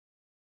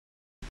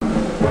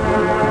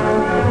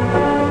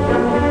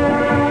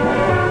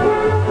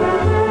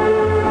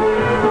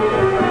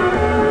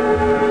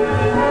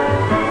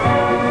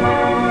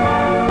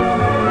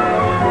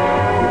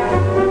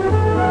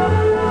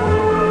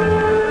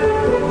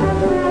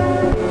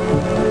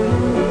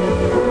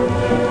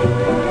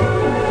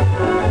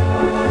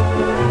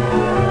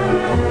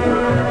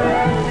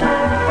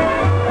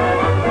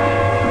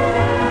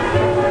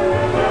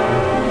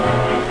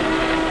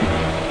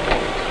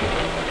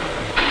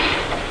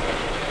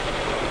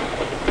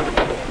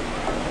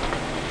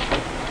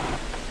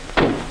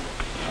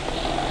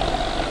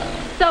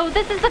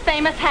this is the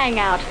famous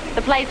hangout.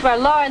 The place where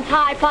Lawrence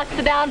High plots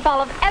the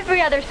downfall of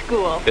every other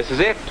school. This is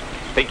it.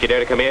 Think you dare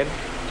to come in?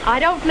 I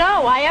don't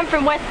know. I am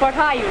from Westport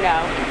High, you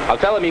know. I'll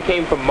tell him you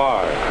came from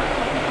Mars.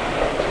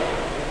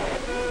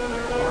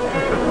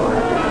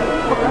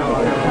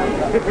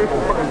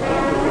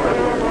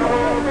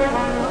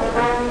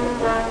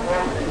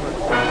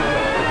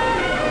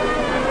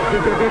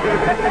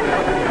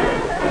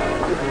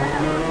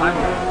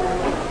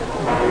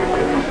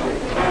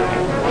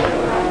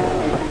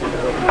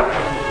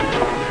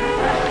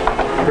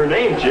 Her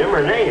name, Jim,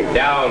 her name.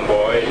 Down,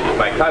 boy. She's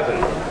my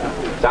cousin.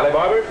 Sally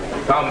Barber,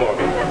 Tom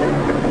Morgan.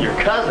 Your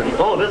cousin?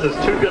 Oh, this is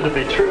too good to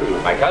be true.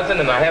 My cousin,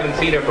 and I haven't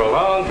seen her for a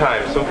long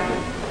time, so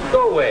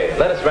go away.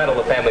 Let us rattle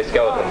the family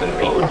skeletons in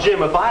peace. Oh,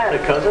 Jim, if I had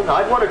a cousin,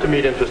 I'd want her to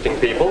meet interesting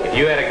people. If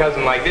you had a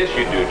cousin like this,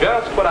 you'd do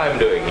just what I'm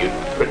doing. You'd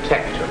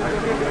protect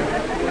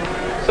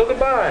her. So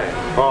goodbye.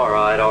 All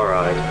right, all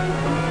right.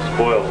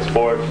 Spoiled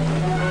sport.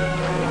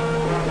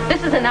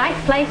 This is a nice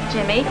place,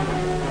 Jimmy.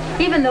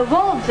 Even the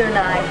wolves are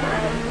nice.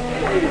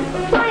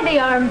 Why the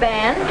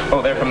armband?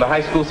 Oh, they're from the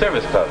high school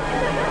service club.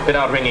 Been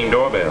out ringing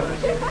doorbells.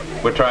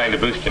 We're trying to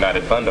boost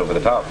United Fund over the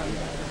top.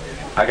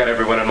 I got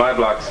everyone in my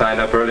block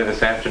signed up early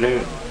this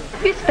afternoon.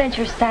 You spent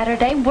your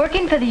Saturday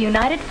working for the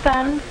United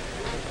Fund.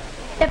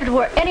 If it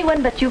were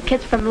anyone but you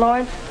kids from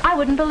Lawrence, I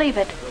wouldn't believe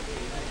it.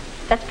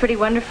 That's pretty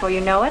wonderful,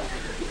 you know it.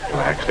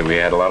 Well, actually, we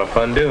had a lot of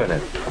fun doing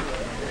it.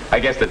 I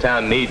guess the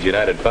town needs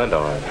United Fund,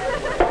 all right.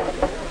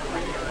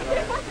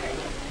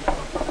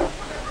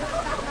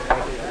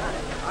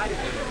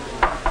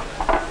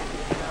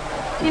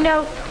 You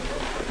know,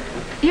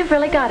 you've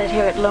really got it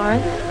here at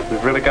Lawrence.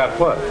 We've really got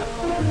what?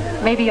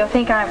 Maybe you'll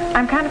think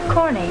I'm kind of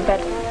corny, but,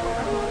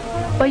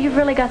 well, you've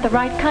really got the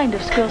right kind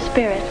of school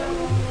spirit.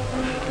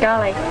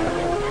 Golly,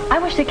 I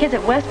wish the kids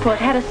at Westport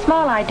had a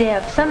small idea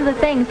of some of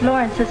the things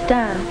Lawrence has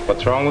done.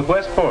 What's wrong with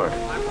Westport?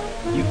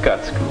 You've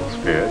got school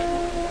spirit.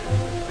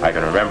 I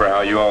can remember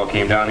how you all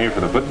came down here for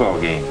the football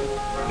game.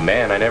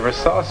 Man, I never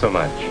saw so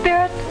much.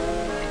 Spirit?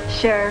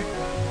 Sure.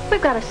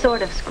 We've got a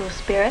sort of school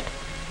spirit.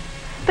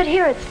 But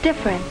here it's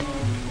different.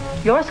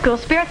 Your school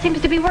spirit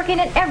seems to be working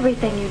in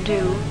everything you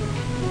do.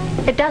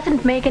 It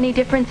doesn't make any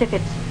difference if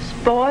it's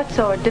sports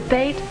or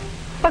debate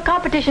or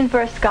competition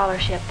for a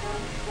scholarship.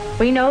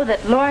 We know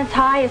that Lawrence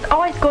High is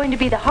always going to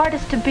be the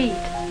hardest to beat.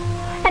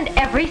 And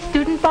every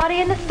student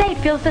body in the state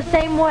feels the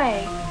same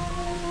way.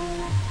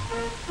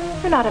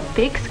 You're not a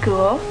big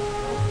school.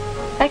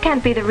 That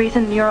can't be the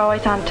reason you're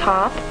always on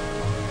top.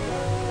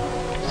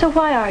 So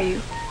why are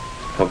you?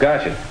 Well,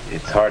 gosh,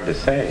 it's hard to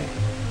say.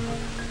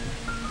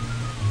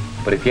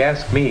 But if you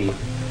ask me,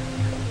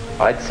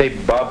 I'd say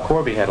Bob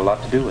Corby had a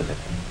lot to do with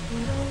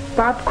it.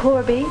 Bob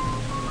Corby?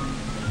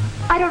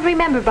 I don't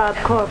remember Bob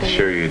Corby.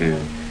 Sure you do.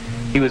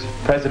 He was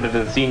president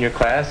of the senior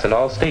class and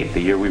all-state the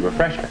year we were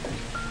freshmen.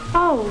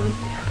 Oh,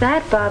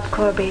 that Bob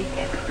Corby.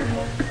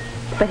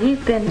 But he's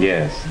been...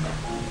 Yes.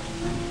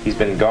 He's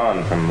been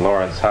gone from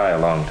Lawrence High a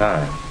long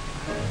time.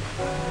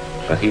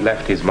 But he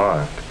left his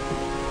mark.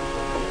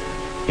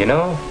 You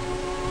know,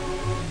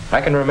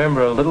 I can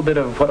remember a little bit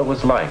of what it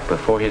was like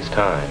before his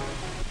time.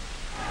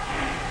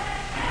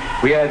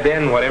 We had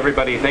then what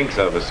everybody thinks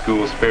of as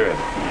school spirit.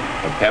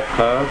 A pep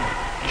club,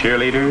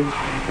 cheerleaders,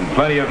 and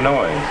plenty of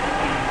noise.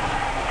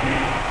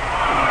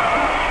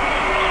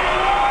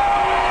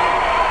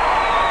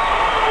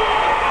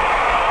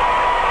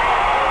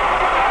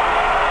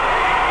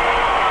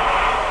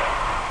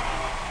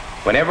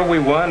 Whenever we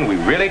won, we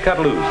really cut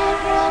loose.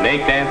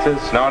 Snake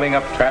dances, snarling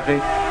up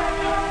traffic,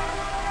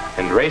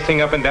 and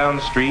racing up and down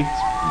the streets,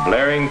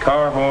 blaring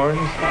car horns,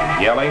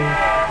 and yelling.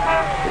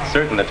 It's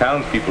certain the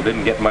townspeople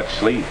didn't get much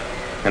sleep,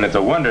 and it's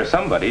a wonder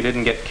somebody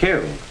didn't get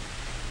killed.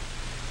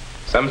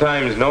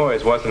 Sometimes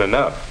noise wasn't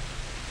enough.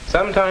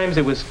 Sometimes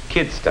it was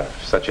kid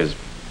stuff, such as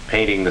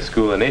painting the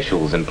school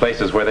initials in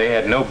places where they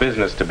had no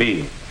business to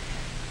be.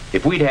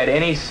 If we'd had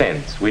any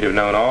sense, we'd have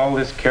known all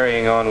this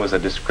carrying on was a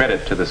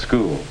discredit to the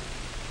school.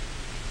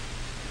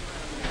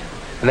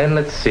 And then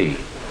let's see.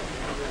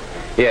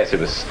 Yes, it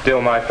was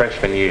still my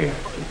freshman year.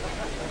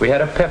 We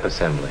had a pep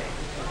assembly.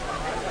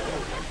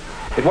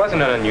 It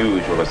wasn't an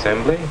unusual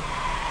assembly.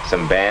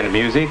 Some band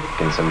music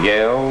and some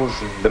yells,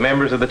 the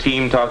members of the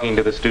team talking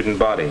to the student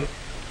body.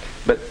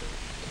 But,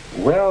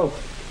 well,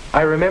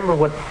 I remember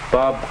what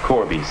Bob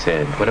Corby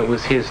said when it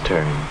was his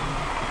turn.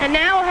 And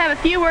now we'll have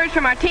a few words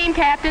from our team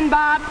captain,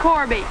 Bob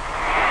Corby.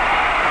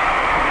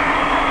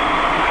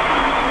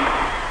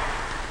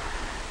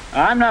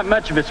 I'm not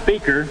much of a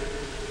speaker,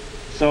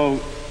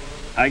 so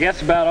I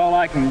guess about all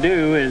I can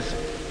do is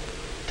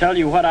tell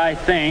you what I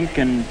think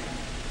and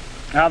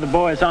how the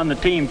boys on the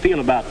team feel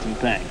about some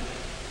things.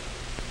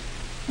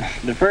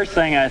 The first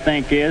thing I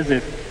think is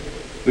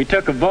if we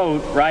took a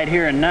vote right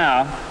here and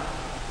now,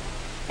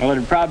 well,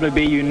 it'd probably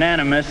be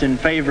unanimous in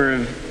favor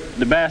of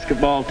the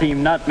basketball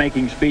team not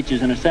making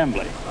speeches in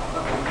assembly.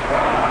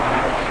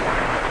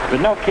 But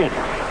no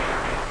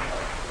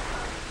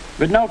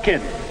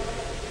kidding.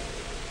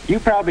 You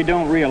probably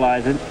don't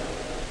realize it,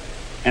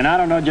 and I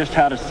don't know just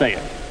how to say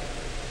it.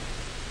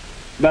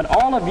 But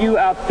all of you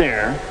out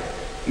there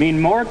mean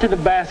more to the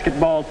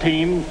basketball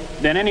team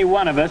than any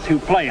one of us who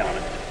play on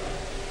it.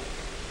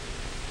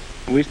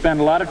 We spend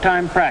a lot of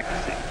time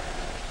practicing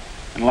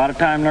and a lot of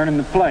time learning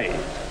the plays.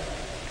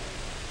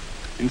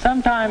 And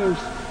sometimes,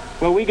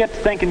 well, we get to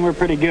thinking we're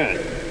pretty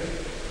good.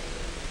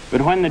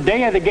 But when the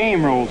day of the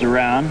game rolls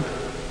around,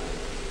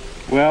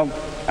 well,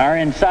 our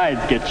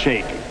insides get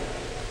shaky.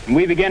 And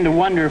we begin to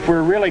wonder if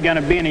we're really going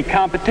to be any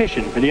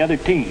competition for the other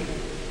team.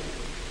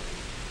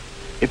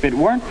 If it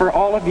weren't for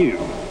all of you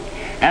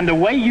and the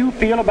way you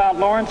feel about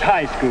Lawrence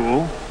High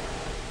School,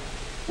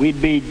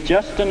 we'd be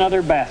just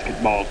another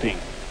basketball team.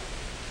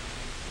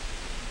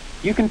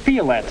 You can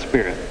feel that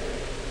spirit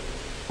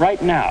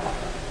right now,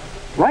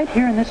 right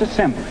here in this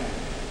assembly.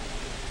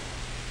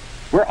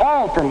 We're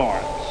all for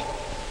Lawrence.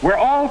 We're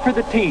all for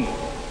the team.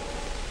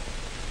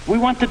 We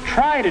want to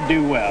try to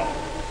do well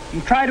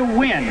and try to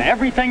win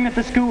everything that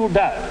the school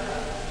does.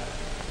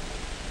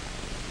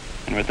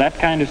 And with that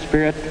kind of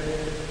spirit,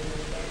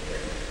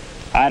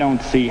 I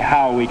don't see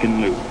how we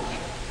can lose.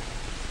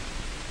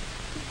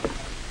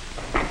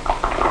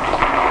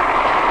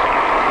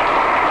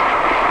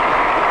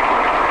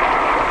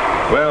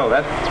 Well,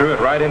 that threw it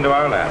right into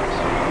our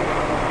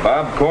laps.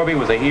 Bob Corby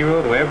was a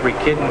hero to every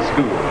kid in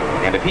school.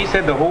 And if he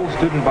said the whole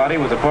student body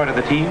was a part of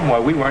the team, why,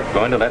 we weren't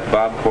going to let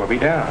Bob Corby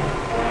down.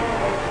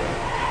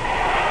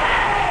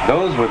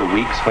 Those were the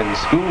weeks when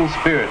school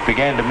spirit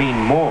began to mean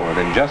more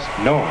than just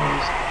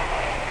noise.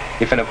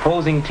 If an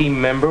opposing team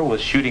member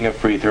was shooting a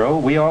free throw,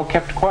 we all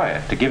kept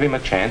quiet to give him a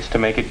chance to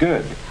make it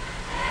good.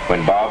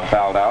 When Bob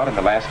fouled out in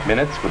the last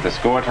minutes with the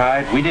score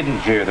tied, we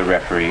didn't jeer the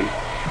referee.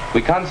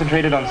 We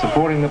concentrated on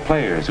supporting the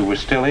players who were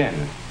still in.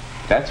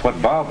 That's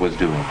what Bob was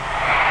doing.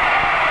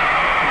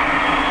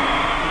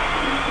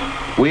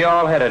 We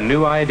all had a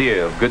new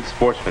idea of good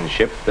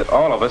sportsmanship that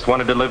all of us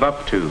wanted to live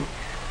up to,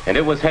 and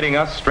it was heading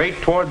us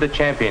straight toward the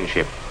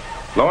championship.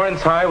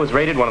 Lawrence High was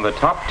rated one of the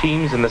top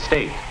teams in the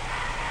state.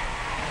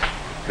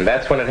 And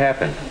that's when it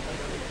happened.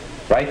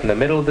 Right in the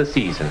middle of the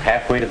season,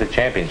 halfway to the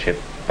championship,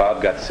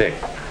 Bob got sick,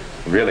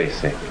 really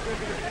sick.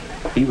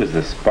 He was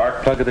the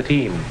spark plug of the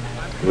team.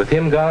 With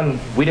him gone,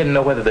 we didn't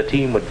know whether the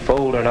team would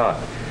fold or not.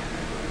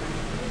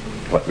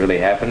 What really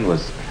happened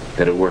was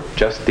that it worked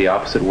just the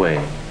opposite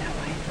way.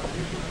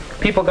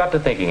 People got to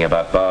thinking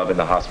about Bob in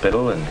the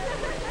hospital, and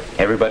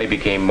everybody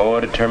became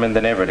more determined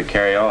than ever to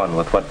carry on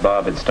with what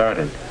Bob had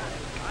started.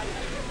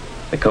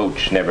 The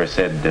coach never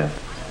said,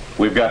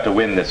 "We've got to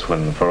win this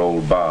one for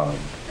old Bob."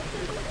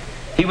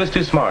 He was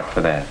too smart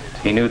for that.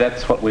 He knew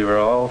that's what we were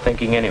all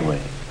thinking anyway.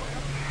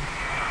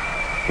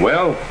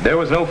 Well, there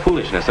was no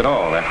foolishness at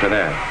all after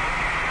that.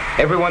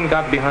 Everyone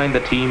got behind the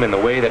team in the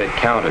way that it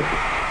counted,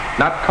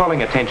 not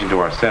calling attention to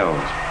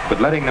ourselves, but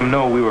letting them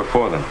know we were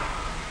for them.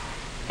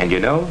 And you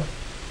know,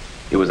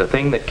 it was a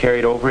thing that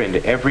carried over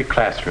into every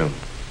classroom.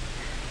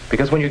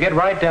 Because when you get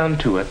right down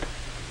to it,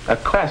 a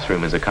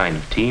classroom is a kind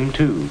of team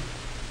too.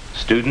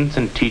 Students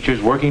and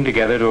teachers working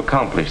together to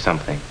accomplish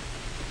something.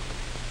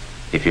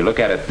 If you look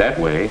at it that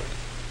way,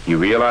 you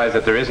realize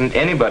that there isn't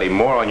anybody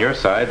more on your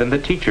side than the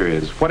teacher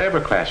is, whatever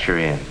class you're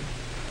in.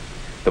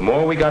 The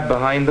more we got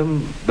behind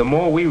them, the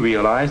more we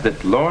realized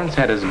that Lawrence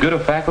had as good a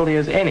faculty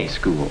as any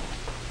school.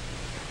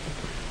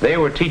 They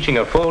were teaching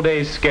a full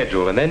day's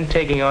schedule and then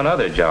taking on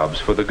other jobs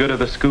for the good of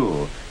the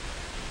school.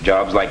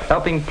 Jobs like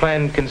helping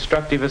plan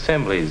constructive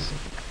assemblies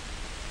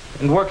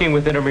and working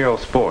with intramural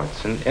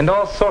sports and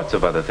all sorts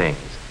of other things.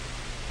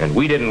 And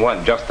we didn't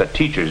want just the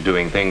teachers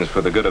doing things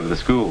for the good of the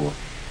school.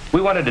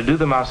 We wanted to do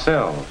them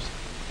ourselves.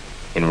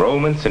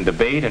 Enrollments in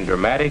debate and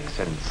dramatics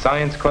and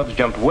science clubs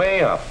jumped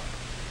way up.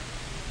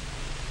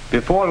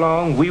 Before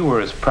long, we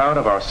were as proud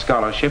of our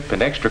scholarship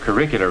and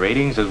extracurricular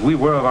ratings as we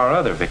were of our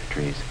other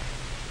victories.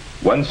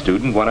 One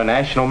student won a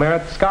National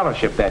Merit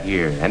Scholarship that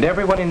year, and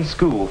everyone in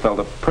school felt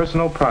a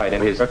personal pride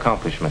in his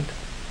accomplishment.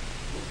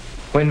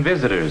 When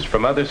visitors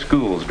from other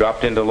schools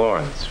dropped into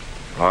Lawrence,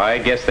 I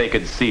guess they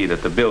could see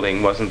that the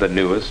building wasn't the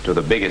newest or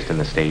the biggest in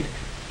the state,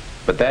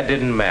 but that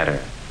didn't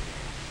matter.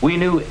 We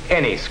knew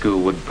any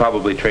school would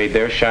probably trade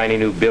their shiny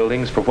new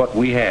buildings for what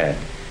we had,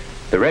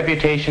 the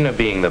reputation of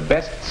being the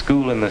best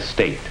school in the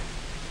state.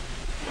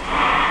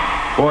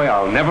 Boy,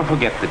 I'll never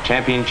forget the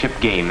championship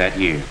game that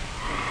year.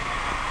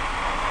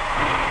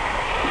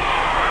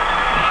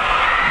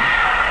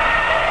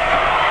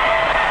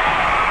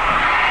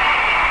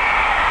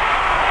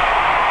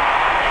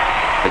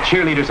 The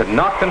cheerleaders had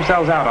knocked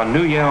themselves out on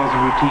new yells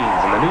and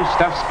routines, and the new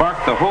stuff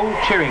sparked the whole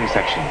cheering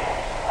section.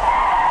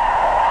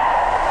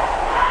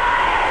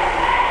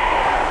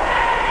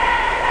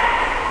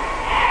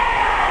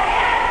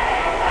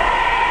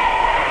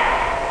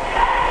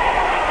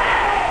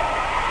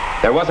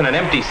 There wasn't an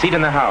empty seat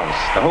in the house.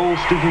 The whole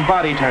student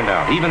body turned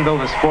out, even though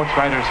the sports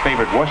writers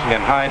favored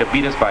Washington High to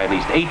beat us by at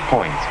least 8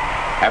 points.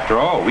 After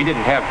all, we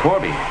didn't have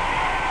Corby.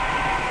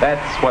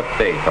 That's what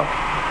they thought.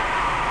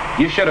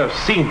 You should have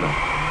seen them.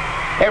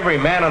 Every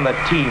man on the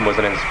team was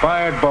an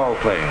inspired ball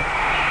player.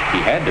 He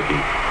had to be.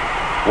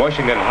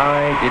 Washington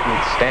High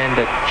didn't stand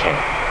a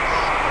chance.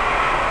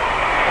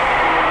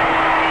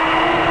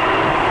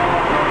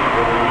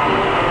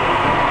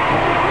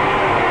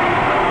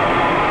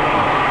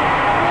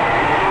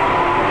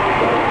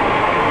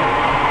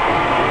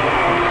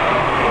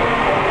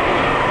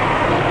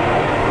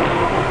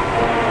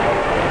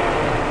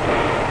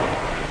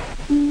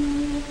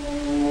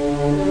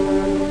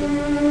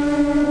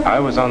 I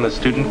was on the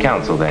student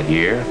council that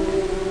year,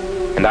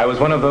 and I was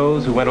one of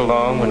those who went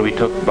along when we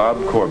took Bob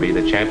Corby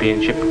the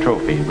championship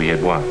trophy we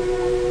had won.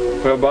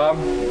 Well, Bob,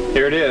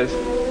 here it is.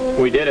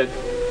 We did it.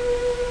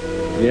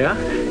 Yeah?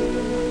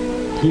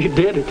 You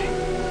did it.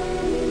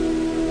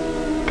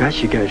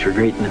 Gosh, you guys were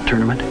great in the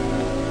tournament.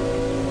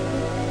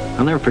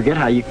 I'll never forget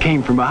how you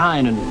came from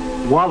behind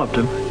and walloped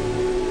him.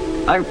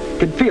 I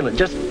could feel it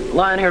just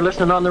lying here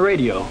listening on the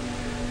radio.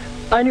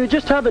 I knew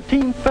just how the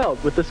team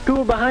felt with the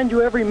school behind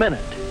you every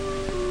minute.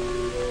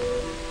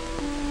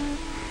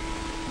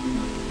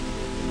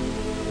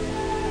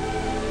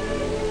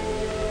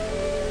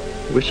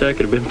 Wish I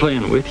could have been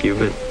playing with you,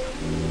 but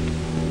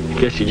I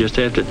guess you just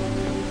have to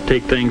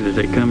take things as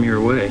they come your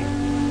way.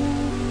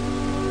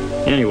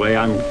 Anyway,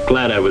 I'm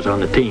glad I was on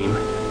the team.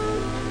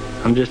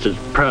 I'm just as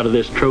proud of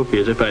this trophy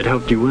as if I'd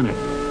helped you win it.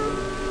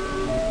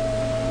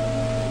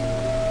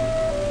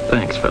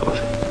 Thanks, fellas.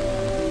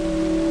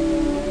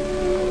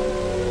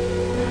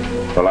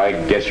 Well, I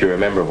guess you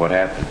remember what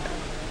happened.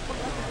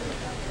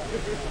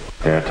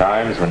 There are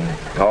times when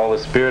all the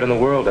spirit in the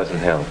world doesn't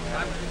help.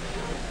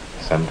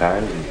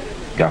 Sometimes you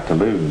got to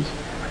lose.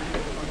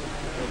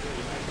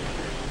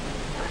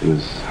 It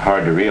was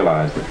hard to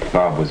realize that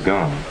Bob was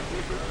gone.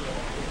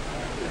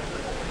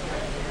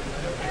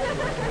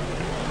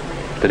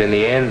 But in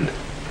the end,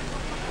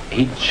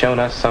 he'd shown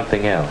us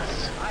something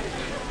else.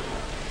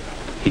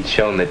 He'd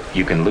shown that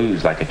you can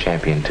lose like a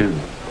champion, too.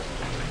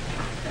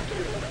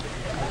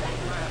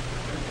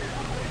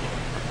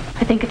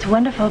 I think it's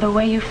wonderful the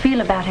way you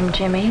feel about him,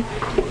 Jimmy.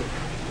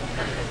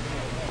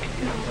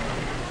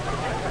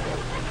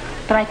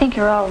 But I think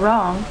you're all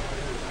wrong.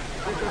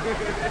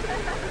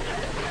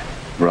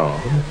 Wrong?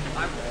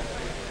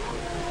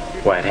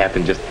 Why, it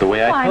happened just the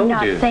way I told you.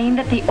 I'm not saying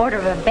that the order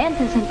of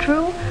events isn't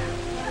true.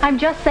 I'm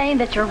just saying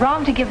that you're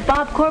wrong to give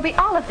Bob Corby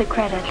all of the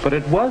credit. But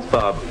it was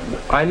Bob.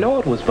 I know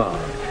it was Bob.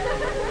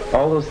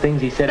 All those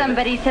things he said...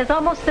 Somebody says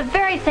almost the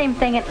very same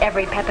thing at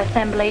every pep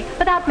assembly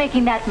without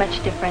making that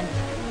much difference.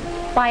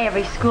 Why,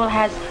 every school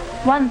has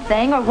one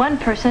thing or one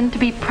person to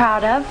be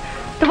proud of,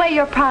 the way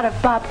you're proud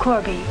of Bob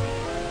Corby.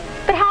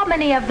 But how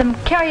many of them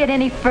carry it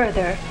any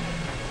further?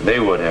 They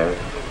would have,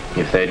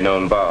 if they'd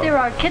known Bob. There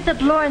are kids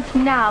at Lawrence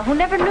now who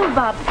never knew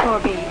Bob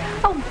Corby.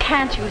 Oh,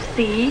 can't you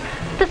see?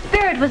 The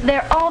spirit was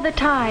there all the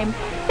time.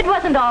 It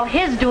wasn't all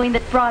his doing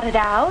that brought it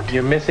out.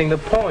 You're missing the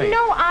point.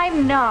 No,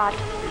 I'm not.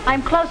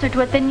 I'm closer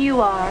to it than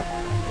you are.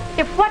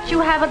 If what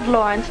you have at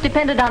Lawrence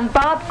depended on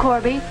Bob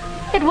Corby,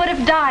 it would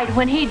have died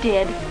when he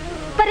did.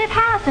 But it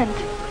hasn't.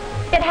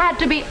 It had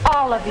to be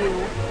all of you.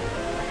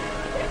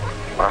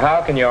 Well,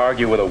 how can you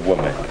argue with a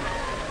woman?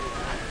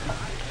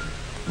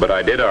 But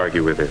I did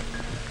argue with her.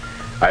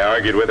 I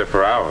argued with her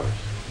for hours.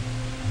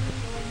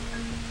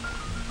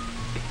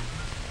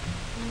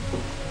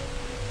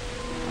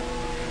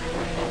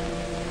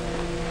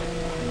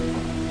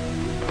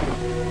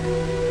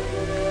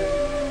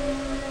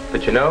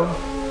 But you know,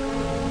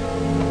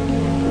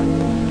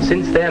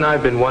 since then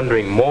I've been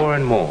wondering more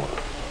and more.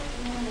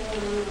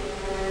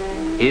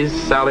 Is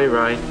Sally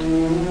right?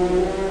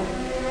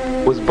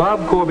 Was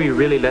Bob Corby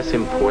really less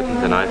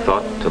important than I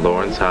thought to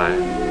Lawrence High?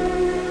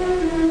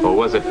 Or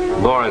was it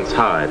Lawrence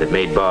High that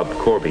made Bob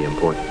Corby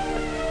important?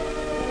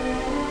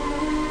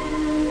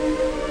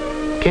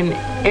 Can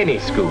any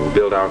school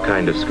build our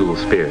kind of school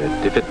spirit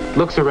if it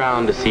looks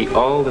around to see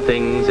all the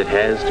things it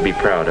has to be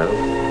proud of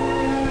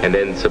and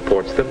then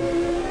supports them,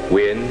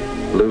 win,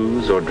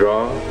 lose, or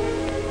draw?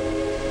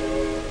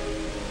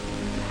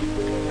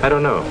 I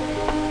don't know.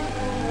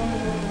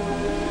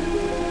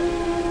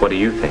 What do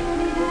you think?